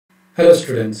Hello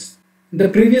students, in the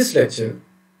previous lecture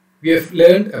we have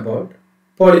learned about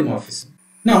polymorphism.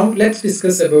 Now let's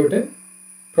discuss about a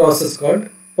process called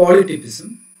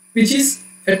polytypism, which is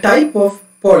a type of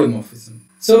polymorphism.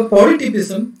 So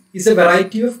polytypism is a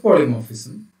variety of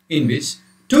polymorphism in which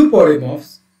two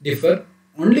polymorphs differ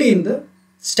only in the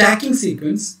stacking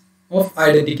sequence of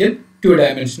identical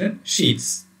two-dimensional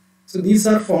sheets. So these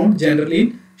are found generally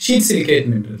in sheet silicate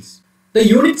minerals. The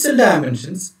unit cell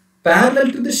dimensions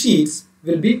parallel to the sheets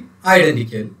will be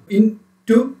identical in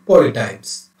two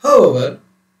polytypes. However,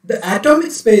 the atomic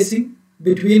spacing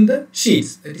between the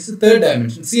sheets, that is the third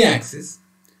dimension, z-axis,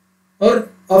 or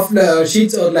of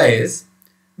sheets or layers,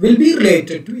 will be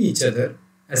related to each other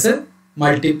as a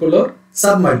multiple or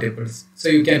submultiples. So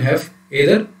you can have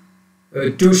either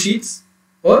two sheets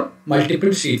or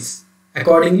multiple sheets.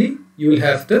 Accordingly, you will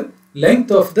have the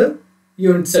length of the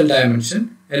unit cell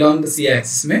dimension along the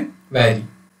z-axis may vary.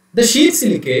 The sheet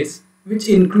silicates, which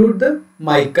include the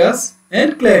micas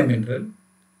and clay mineral,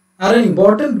 are an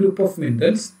important group of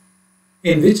minerals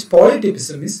in which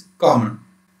polytypism is common.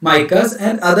 Micas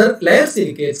and other layer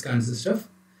silicates consist of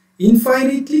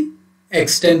infinitely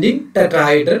extending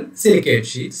tetrahedral silicate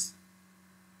sheets,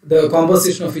 the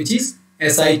composition of which is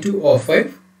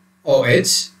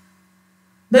Si2O5OH,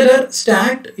 that are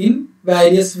stacked in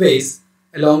various ways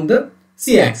along the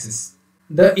z-axis.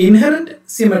 The inherent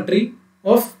symmetry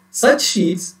of such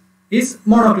sheets is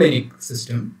monoclinic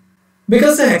system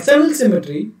because the hexagonal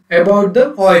symmetry about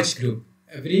the OH group.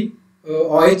 Every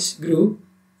OH group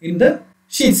in the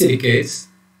sheet silicates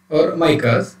or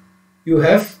micas, you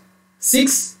have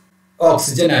 6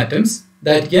 oxygen atoms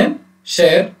that can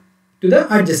share to the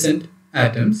adjacent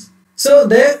atoms. So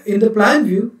there in the plan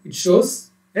view it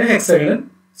shows a hexagonal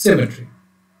symmetry.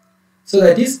 So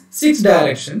that is 6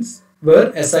 directions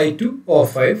where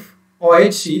Si2O5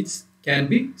 OH sheets can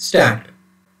be stacked.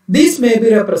 These may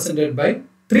be represented by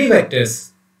 3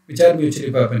 vectors which are mutually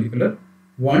perpendicular,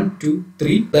 1, 2,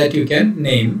 3, that you can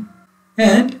name,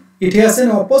 and it has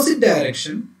an opposite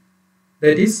direction,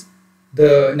 that is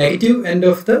the negative end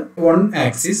of the one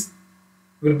axis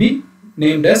will be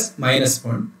named as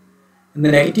 -1 and the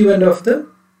negative end of the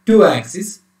 2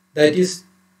 axis, that is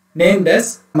named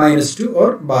as -2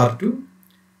 or bar 2,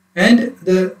 and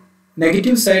the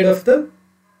negative side of the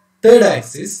third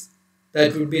axis,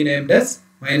 that would be named as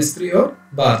 -3 or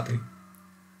bar 3,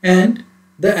 and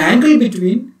the angle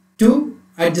between two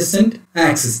adjacent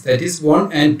axes, that is 1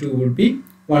 and 2, will be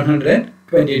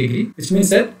 120 degree, which means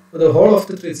that for the whole of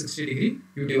the 360 degree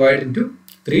you divide into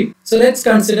 3. So let's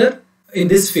consider in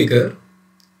this figure,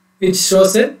 it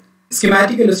shows a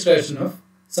schematic illustration of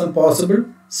some possible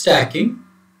stacking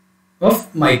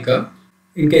of mica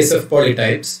in case of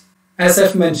polytypes. As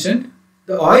I've mentioned,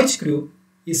 the OH group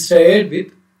is shared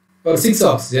with 6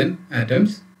 oxygen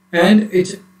atoms, and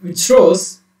it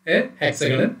shows a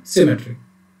hexagonal symmetry.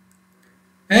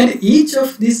 And each of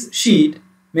this sheet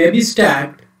may be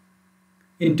stacked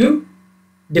into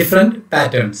different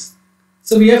patterns.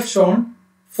 So we have shown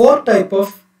 4 types of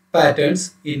patterns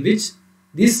in which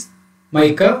these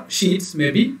mica sheets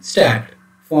may be stacked,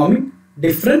 forming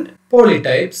different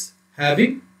polytypes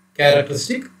having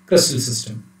characteristic crystal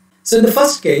system. So in the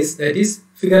first case, that is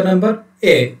figure number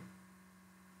A,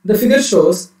 the figure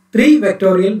shows 3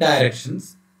 vectorial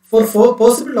directions for 4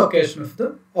 possible locations of the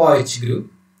OH group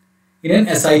in an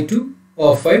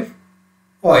Si2O5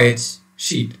 OH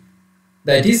sheet,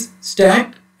 that is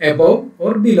stacked above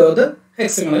or below the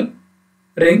hexagonal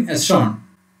ring as shown.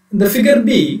 In the figure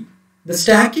B, the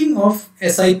stacking of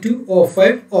Si2O5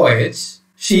 OH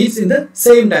sheets in the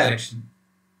same direction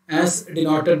as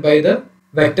denoted by the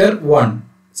vector 1.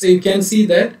 So you can see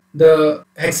that the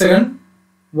hexagon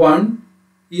 1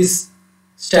 is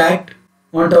stacked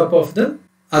on top of the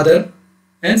other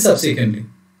and subsequently.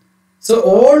 So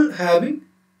all having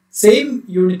same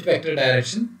unit vector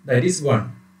direction, that is 1.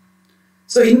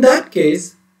 So in that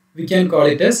case, we can call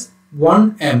it as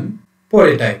 1M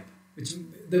polytype,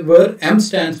 where M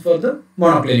stands for the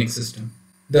monoclinic system.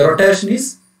 The rotation is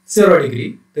 0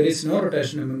 degree. There is no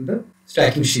rotation among the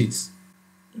stacking sheets.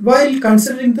 While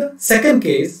considering the second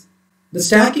case, the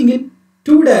stacking in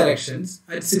 2 directions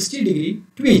at 60 degree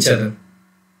to each other,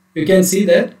 you can see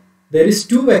that there is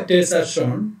 2 vectors are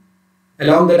shown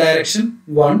along the direction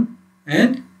 1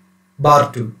 and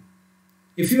bar 2.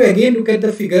 If you again look at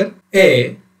the figure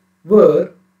A,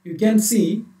 where you can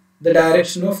see the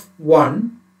direction of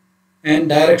 1 and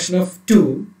direction of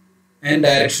 2 and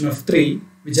direction of 3,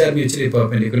 which are mutually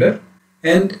perpendicular,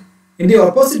 and in the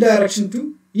opposite direction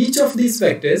to each of these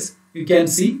vectors you can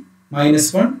see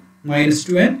 -1,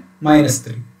 -2 and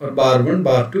 -3, or bar 1,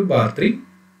 bar 2, bar 3,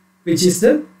 which is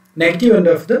the negative end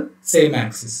of the same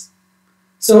axis.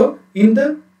 So in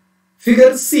the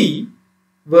figure C,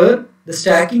 where the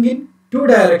stacking in two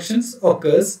directions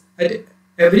occurs at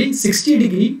every 60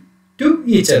 degree to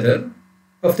each other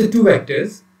of the two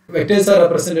vectors. Vectors are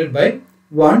represented by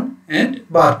 1 and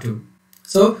bar 2.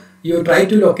 So you try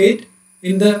to locate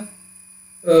in the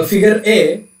figure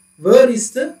A, where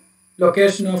is the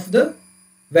location of the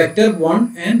vector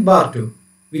 1 and bar 2,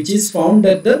 which is found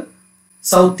at the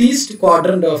southeast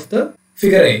quadrant of the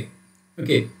figure A.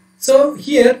 Okay, so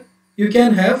here you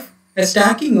can have a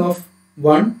stacking of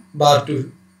 1 bar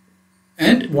 2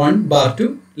 and 1 bar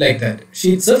 2 like that.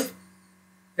 Sheets of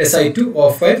Si2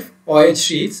 O5 OH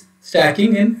sheets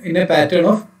stacking in a pattern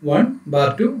of 1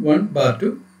 bar 2 1 bar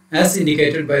 2 as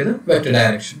indicated by the vector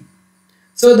direction.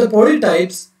 So the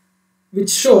polytypes, which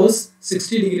shows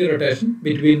 60 degree rotation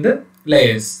between the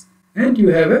layers, and you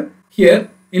have a here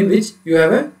in which you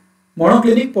have a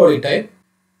monoclinic polytype.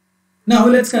 Now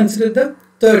let's consider the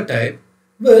third type,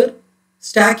 where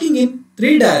stacking in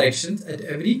three directions at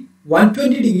every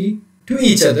 120 degree to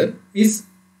each other is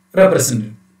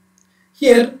represented.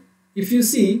 Here if you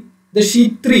see the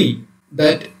sheet 3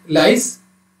 that lies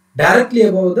directly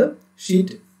above the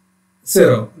sheet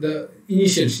 0, the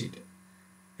initial sheet,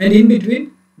 and in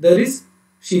between there is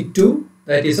sheet 2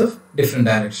 that is of different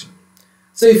direction.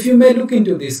 So if you may look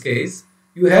into this case,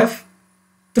 you have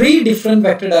three different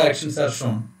vector directions are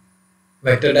shown: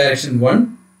 vector direction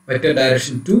 1, vector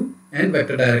direction 2 and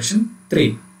vector direction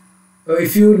 3.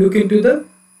 If you look into the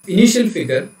initial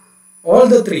figure, all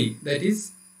the three, that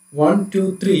is 1,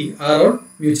 2, 3 are all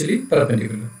mutually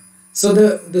perpendicular. So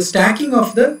the stacking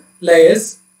of the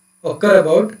layers occur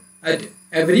about at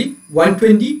every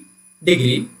 120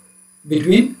 degree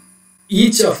between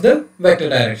each of the vector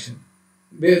direction.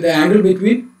 The angle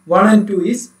between 1 and 2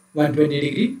 is 120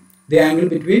 degree. The angle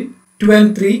between 2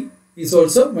 and 3 is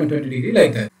also 120 degree,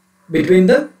 like that, between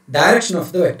the direction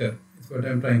of the vector is what I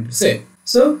am trying to say.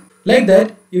 So like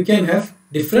that you can have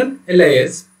different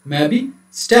layers may be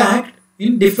stacked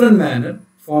in different manner,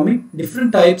 forming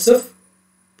different types of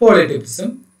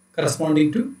polytypism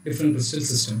corresponding to different crystal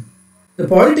system. The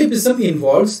polytypism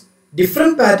involves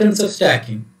different patterns of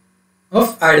stacking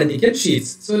of identical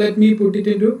sheets. So let me put it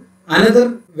into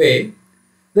another way.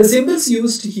 The symbols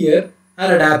used here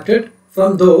are adapted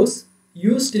from those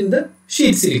used in the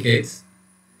sheet silicates.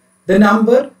 The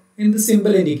number in the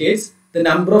symbol indicates the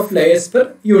number of layers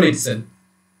per unit cell.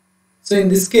 So in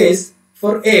this case,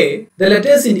 for A, the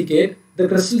letters indicate the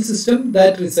crystal system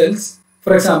that results.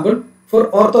 For example, for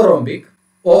orthorhombic,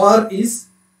 OR is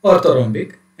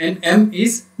orthorhombic and M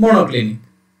is monoclinic.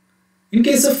 In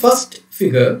case of first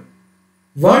figure,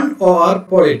 one OR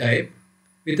polytype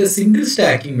with a single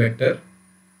stacking vector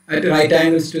at right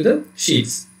angles to the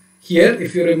sheets. Here,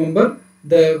 if you remember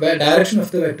the direction of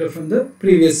the vector from the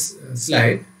previous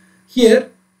slide,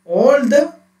 here all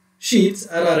the sheets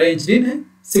are arranged in a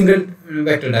single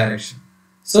vector direction.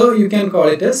 So you can call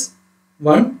it as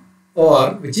one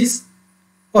OR, which is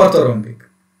orthorhombic.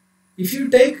 If you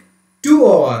take two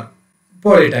OR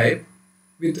polytype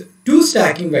with two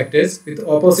stacking vectors with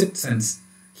opposite sense,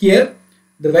 here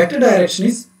the vector direction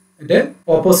is at the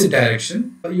opposite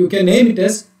direction. You can name it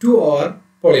as 2OR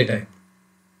polytype.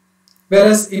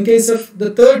 Whereas in case of the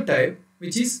third type,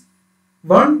 which is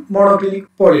one monoclinic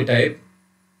polytype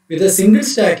with a single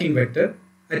stacking vector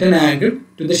at an angle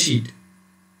to the sheet.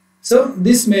 So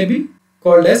this may be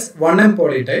called as 1M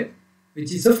polytype,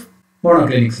 which is of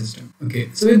monoclinic system. Okay,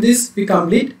 so with this we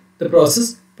complete the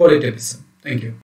process polytypism. Thank you.